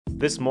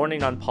This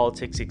morning on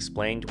Politics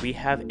Explained, we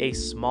have a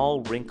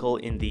small wrinkle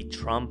in the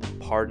Trump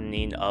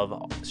pardoning of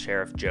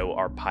Sheriff Joe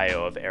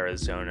Arpaio of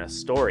Arizona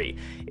story.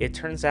 It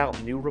turns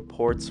out new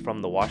reports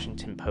from the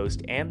Washington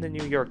Post and the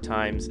New York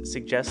Times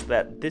suggest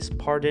that this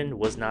pardon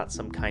was not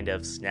some kind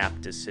of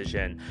snap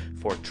decision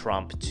for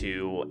Trump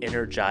to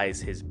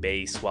energize his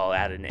base while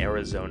at an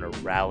Arizona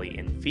rally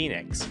in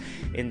Phoenix.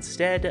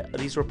 Instead,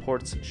 these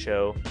reports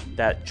show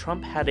that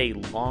Trump had a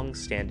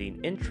long-standing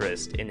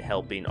interest in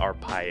helping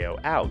Arpaio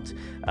out.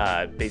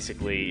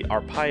 Basically,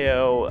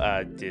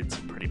 Arpaio did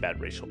some pretty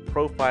bad racial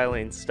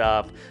profiling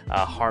stuff,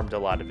 harmed a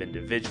lot of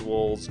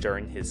individuals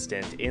during his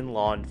stint in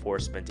law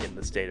enforcement in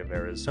the state of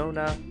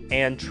Arizona,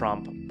 and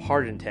Trump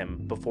pardoned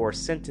him before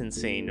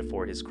sentencing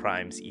for his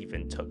crimes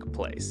even took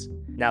place.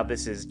 Now,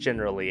 this is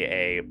generally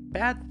a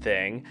bad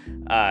thing.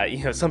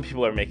 Some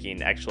people are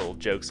making actual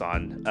jokes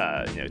on,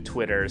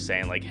 Twitter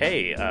saying like,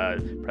 hey,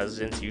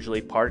 presidents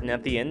usually pardon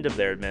at the end of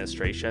their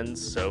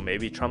administrations, so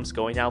maybe Trump's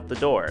going out the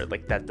door.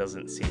 Like, that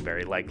doesn't seem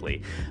very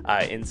likely.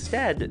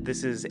 Instead,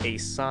 this is a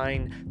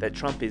sign that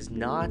Trump is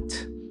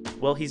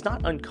he's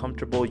not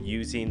uncomfortable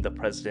using the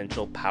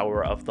presidential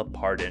power of the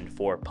pardon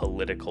for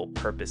political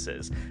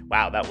purposes.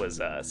 Wow, that was,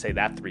 say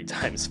that 3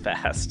 times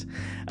fast.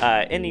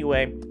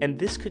 Anyway, and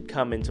this could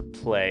come into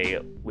play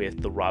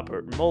with the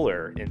Robert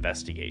Mueller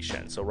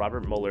investigation. So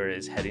Robert Mueller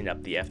is heading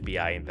up the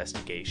FBI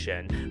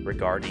investigation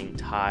regarding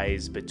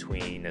ties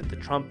between the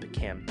Trump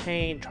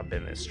campaign, Trump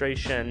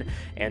administration,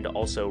 and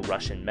also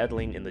Russian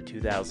meddling in the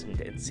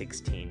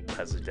 2016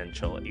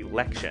 presidential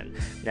election.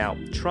 Now,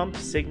 Trump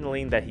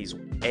signaling that he's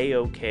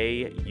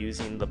A-OK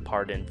using the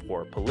pardon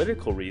for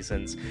political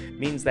reasons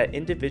means that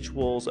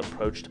individuals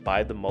approached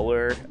by the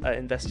Mueller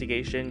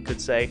investigation could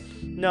say,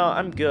 no,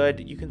 I'm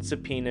good, you can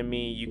subpoena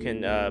me, you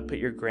can put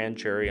your grand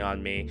jury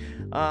on me,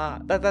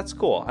 that's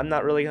cool, I'm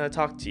not really going to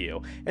talk to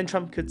you. And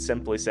Trump could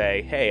simply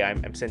say, hey,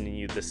 I'm sending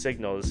you the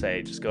signal to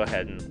say, just go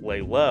ahead and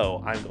lay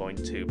low, I'm going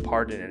to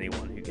pardon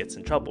anyone who gets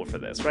in trouble for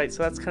this, right?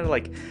 So that's kind of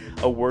like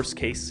a worst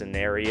case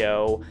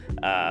scenario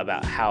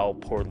about how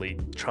poorly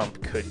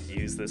Trump could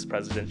use this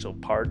presidential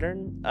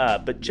pardon.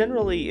 But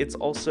generally, it's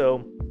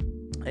also,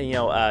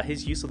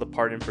 his use of the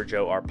pardon for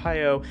Joe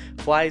Arpaio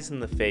flies in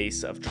the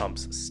face of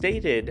Trump's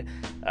stated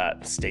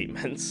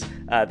statements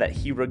that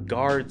he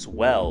regards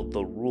well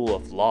the rule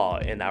of law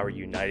in our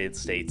United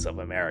States of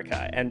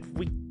America. And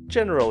we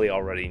generally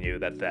already knew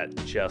that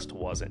just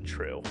wasn't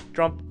true.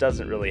 Trump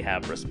doesn't really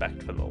have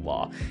respect for the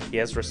law. He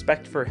has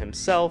respect for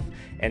himself,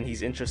 and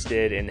he's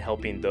interested in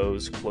helping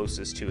those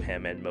closest to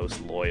him and most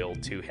loyal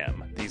to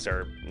him. These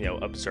are,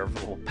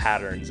 observable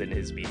patterns in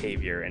his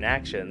behavior and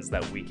actions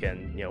that we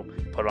can,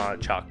 put on a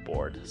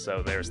chalkboard.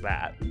 So there's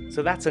that.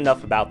 So that's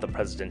enough about the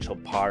presidential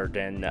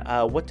pardon.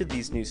 What did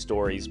these new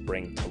stories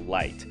bring to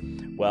light?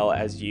 Well,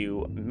 as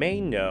you may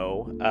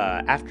know,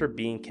 after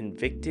being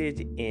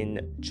convicted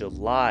in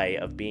July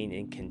of being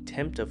in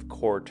contempt of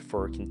court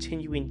for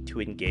continuing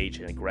to engage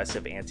in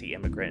aggressive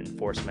anti-immigrant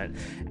enforcement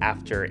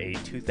after a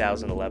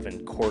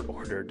 2011 court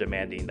order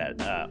demanding that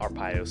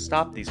Arpaio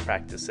stop these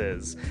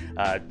practices,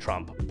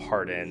 Trump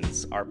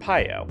pardons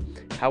Arpaio.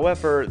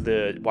 However,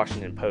 the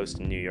Washington Post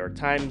and New York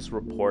Times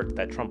report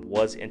that Trump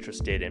was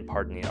interested in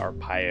pardoning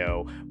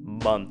Arpaio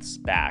months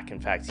back. In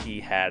fact, he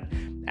had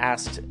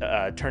asked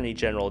Attorney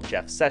General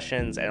Jeff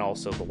Sessions and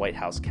also the White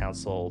House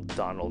counsel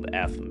Donald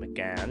F.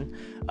 McGahn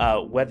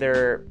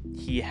whether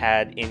he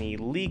had any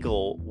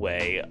legal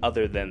way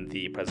other than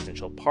the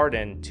presidential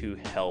pardon to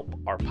help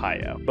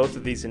Arpaio. Both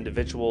of these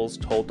individuals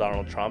told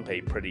Donald Trump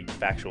a pretty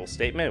factual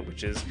statement,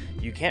 which is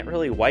you can't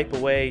really wipe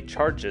away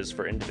charges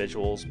for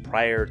individuals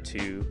prior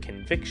to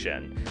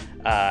conviction.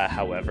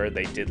 However,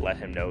 they did let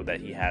him know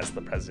that he has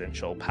the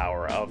presidential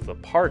power of the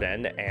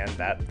pardon and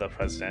that the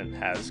president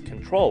has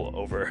control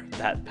over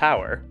that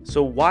power.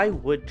 So why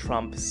would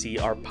Trump see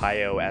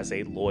Arpaio as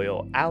a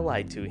loyal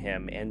ally to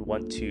him and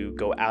want to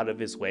go out of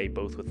his way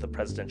both with the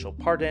presidential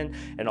pardon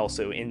and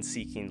also in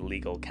seeking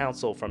legal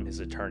counsel from his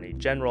attorney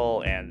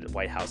general and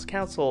White House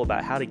counsel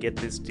about how to get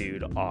this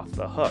dude off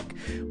the hook?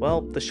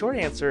 Well, the short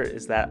answer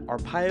is that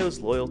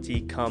Arpaio's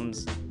loyalty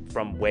comes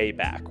from way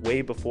back,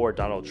 way before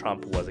Donald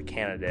Trump was a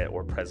candidate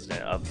or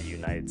president of the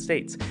United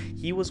States.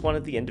 He was one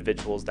of the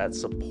individuals that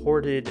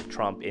supported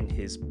Trump in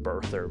his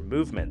birther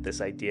movement,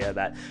 this idea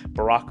that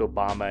Barack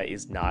Obama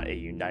is not a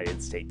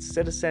United States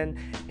citizen,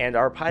 and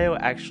Arpaio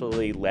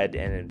actually led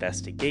an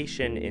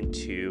investigation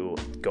into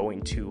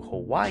going to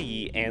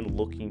Hawaii and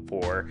looking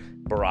for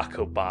Barack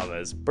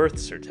Obama's birth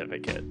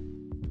certificate.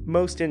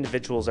 Most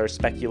individuals are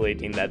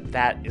speculating that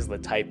that is the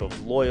type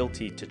of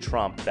loyalty to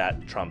Trump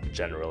that Trump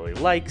generally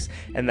likes,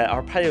 and that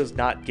Arpaio's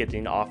not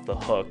getting off the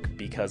hook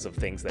because of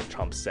things that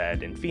Trump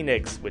said in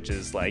Phoenix, which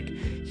is like,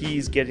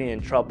 he's getting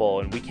in trouble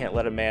and we can't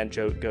let a man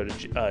go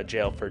to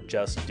jail for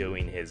just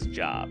doing his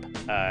job.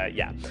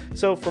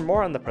 So for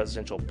more on the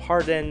presidential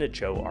pardon,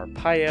 Joe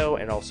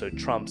Arpaio, and also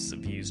Trump's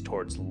views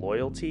towards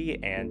loyalty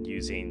and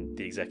using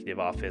the executive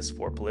office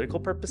for political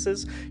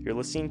purposes, you're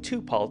listening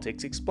to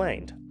Politics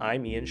Explained.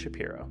 I'm Ian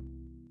Shapiro.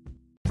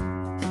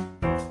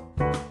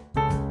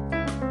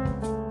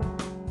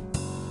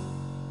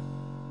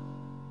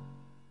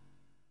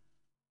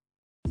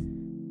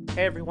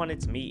 Hey everyone,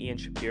 it's me, Ian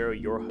Shapiro,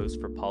 your host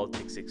for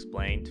Politics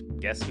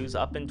Explained. Guess who's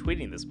up and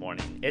tweeting this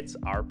morning? It's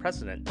our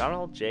president,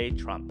 Donald J.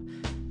 Trump.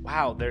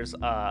 Wow, there's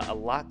a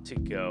lot to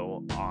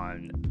go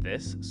on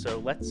this, so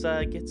let's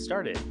get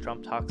started.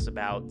 Trump talks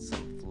about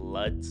some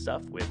flood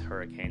stuff with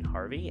Hurricane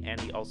Harvey, and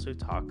he also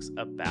talks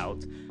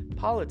about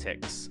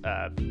politics.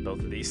 Both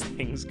of these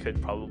things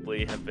could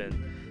probably have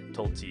been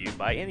told to you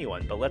by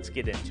anyone, but let's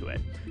get into it.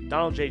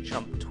 Donald J.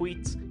 Trump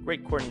tweets,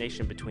 great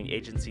coordination between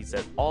agencies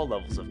at all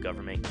levels of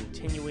government,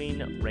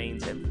 continuing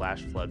rains and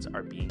flash floods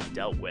are being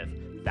dealt with,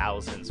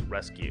 thousands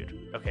rescued.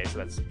 Okay, so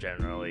that's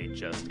generally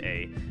just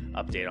a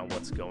update on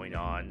what's going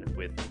on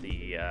with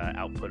the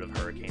output of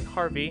Hurricane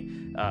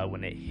Harvey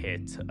when it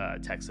hit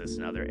Texas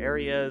and other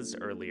areas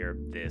earlier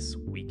this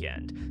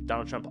weekend.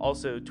 Donald Trump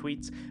also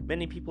tweets,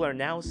 many people are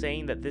now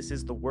saying that this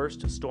is the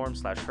worst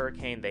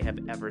storm/hurricane they have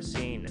ever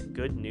seen.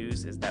 Good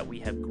news is that we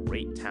have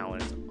great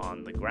talent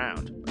on the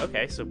ground.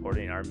 Okay,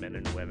 supporting our men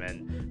and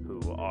women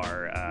who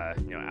are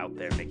out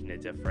there making a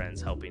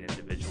difference, helping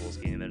individuals,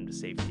 getting them to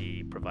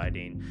safety,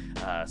 providing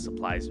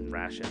supplies and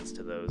rations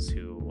to those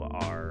who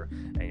are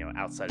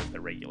outside of the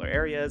regular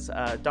areas.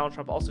 Donald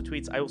Trump also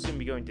tweets, I will soon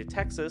be going to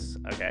Texas,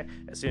 okay,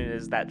 as soon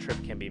as that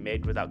trip can be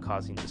made without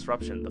causing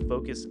disruption. The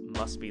focus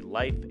must be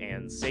life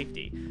and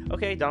safety.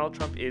 Okay, Donald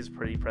Trump is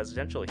pretty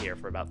presidential here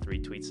for about 3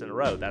 tweets in a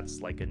row.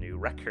 That's like a new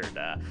record.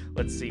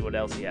 Let's see what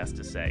else he has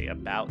to say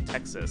about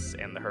Texas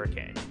and the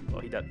hurricane.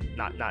 Well, he does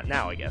not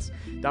now, I guess.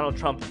 Donald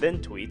Trump then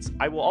tweets,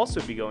 I will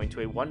also be going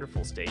to a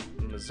wonderful state,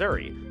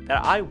 Missouri,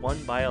 that I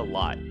won by a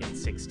lot in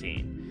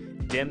 16.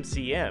 Dem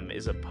CM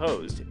is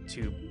opposed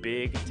to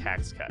big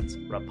tax cuts.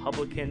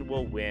 Republican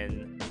will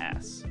win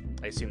S.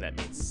 I assume that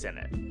means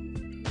Senate.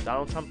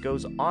 Donald Trump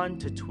goes on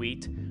to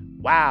tweet,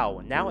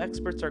 wow, now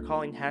experts are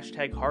calling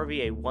hashtag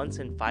Harvey a once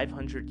in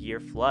 500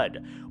 year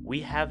flood. We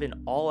have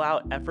an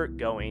all-out effort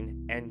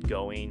going and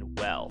going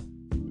well.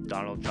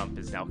 Donald Trump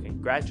is now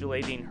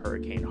congratulating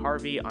Hurricane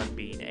Harvey on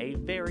being a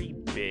very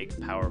big,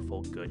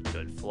 powerful,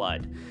 good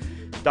flood.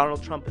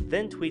 Donald Trump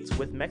then tweets,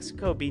 with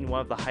Mexico being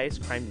one of the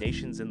highest crime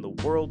nations in the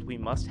world, we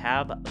must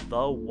have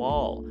the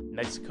wall.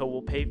 Mexico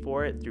will pay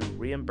for it through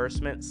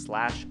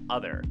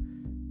reimbursement/other.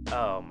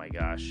 Oh my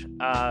gosh.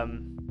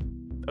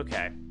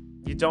 Okay.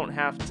 You don't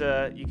have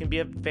to, you can be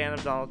a fan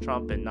of Donald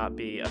Trump and not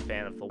be a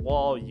fan of the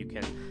wall. You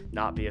can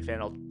not be a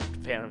fan of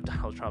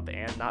Donald Trump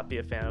and not be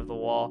a fan of the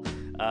wall.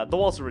 The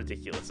wall's a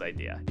ridiculous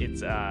idea.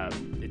 It's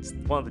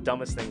one of the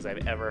dumbest things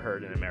I've ever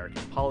heard in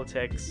American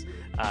politics.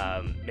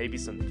 Maybe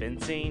some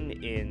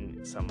fencing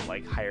in some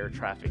like higher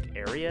traffic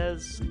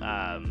areas.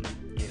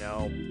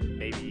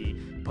 Maybe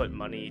put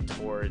money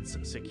towards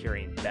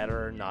securing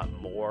better, not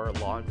more,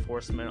 law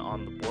enforcement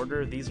on the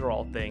border. These are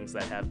all things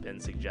that have been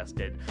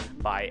suggested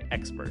by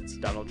experts.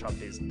 Donald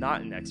Trump is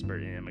not an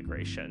expert in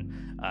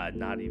immigration,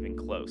 not even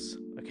close.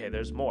 Okay,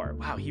 there's more.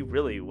 Wow, he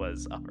really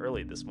was up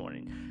early this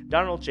morning.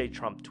 Donald J.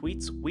 Trump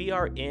tweets, we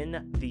are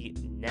in the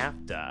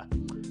NAFTA,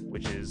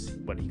 which is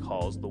what he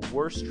calls the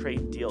worst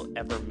trade deal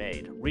ever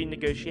made,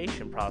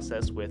 renegotiation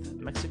process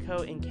with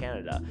Mexico and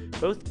Canada,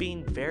 both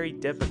being very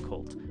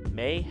difficult,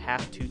 may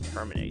have to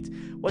terminate.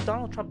 What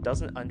Donald Trump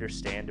doesn't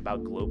understand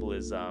about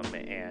globalism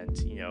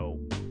and,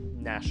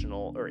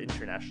 national or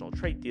international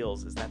trade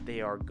deals is that they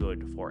are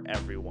good for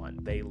everyone.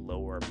 They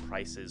lower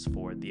prices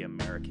for the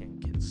American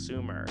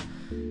consumer.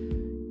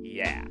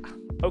 Yeah.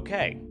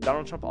 Okay,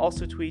 Donald Trump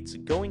also tweets,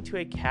 going to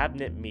a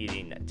cabinet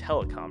meeting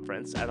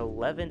teleconference at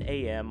 11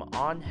 a.m.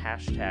 on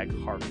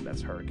hashtag Harvey,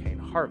 that's Hurricane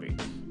Harvey.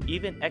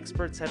 Even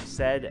experts have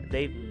said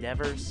they've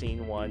never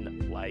seen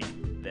one like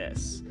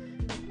this.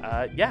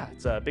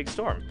 It's a big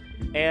storm.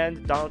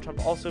 And Donald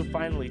Trump also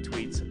finally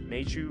tweets,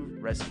 major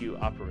rescue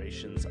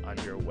operations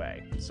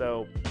underway.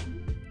 So,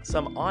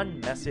 some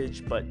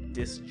on-message but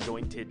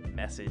disjointed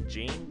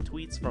messaging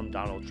tweets from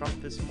Donald Trump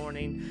this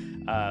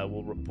morning.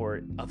 We'll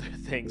report other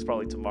things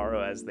probably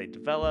tomorrow as they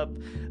develop.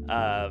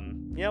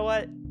 You know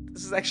what?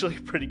 This is actually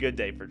a pretty good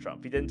day for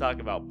Trump. He didn't talk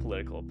about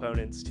political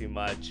opponents too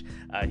much.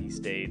 He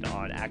stayed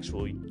on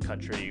actual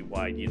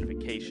countrywide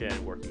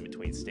unification, working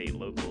between state,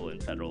 local,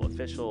 and federal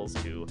officials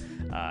to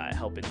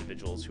help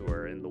individuals who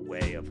are in the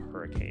way of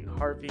Hurricane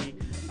Harvey.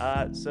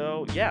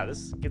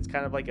 This gets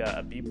kind of like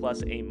a B+,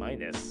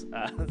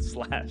 A-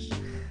 slash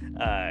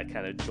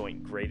kind of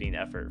joint grading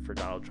effort for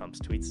Donald Trump's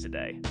tweets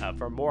today.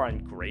 For more on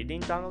grading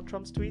Donald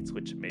Trump's tweets,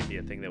 which may be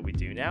a thing that we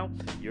do now,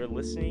 you're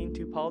listening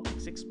to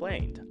Politics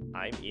Explained.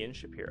 I'm Ian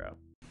Shapiro.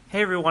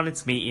 Hey everyone,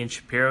 it's me, Ian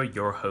Shapiro,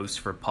 your host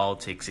for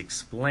Politics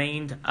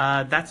Explained.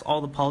 That's all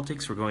the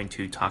politics we're going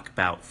to talk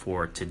about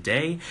for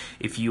today.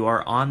 If you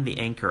are on the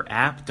Anchor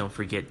app, don't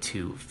forget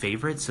to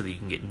favorite so that you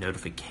can get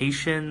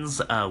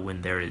notifications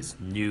when there is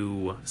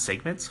new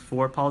segments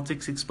for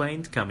Politics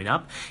Explained coming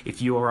up. If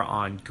you are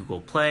on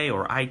Google Play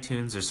or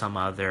iTunes or some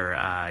other,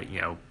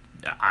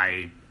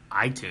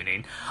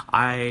 iTuning,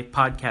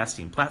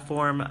 podcasting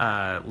platform.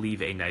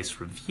 Leave a nice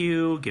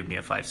review, give me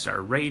a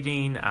 5-star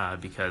rating,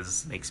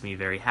 because it makes me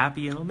very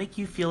happy. It'll make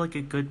you feel like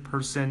a good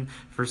person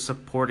for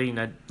supporting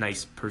a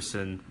nice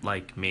person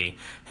like me.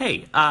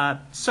 Hey,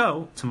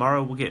 so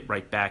tomorrow we'll get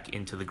right back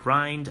into the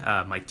grind.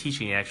 My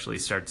teaching actually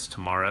starts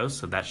tomorrow,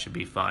 so that should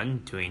be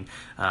fun. Doing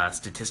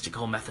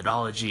statistical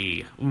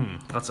methodology.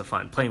 Lots of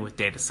fun. Playing with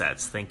data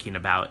sets, thinking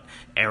about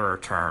error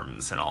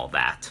terms and all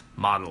that.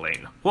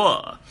 Modeling.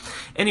 Whoa.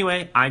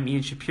 Anyway, I'm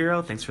Ian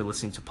Shapiro. Thanks for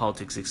listening to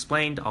Politics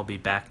Explained. I'll be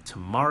back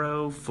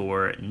tomorrow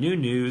for new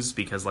news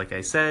because, like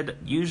I said,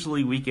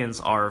 usually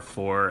weekends are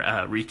for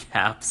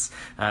recaps.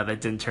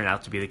 That didn't turn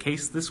out to be the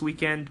case this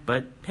weekend,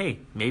 but hey,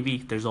 maybe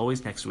there's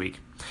always next week.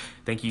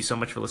 Thank you so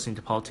much for listening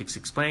to Politics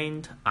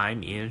Explained.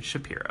 I'm Ian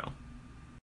Shapiro.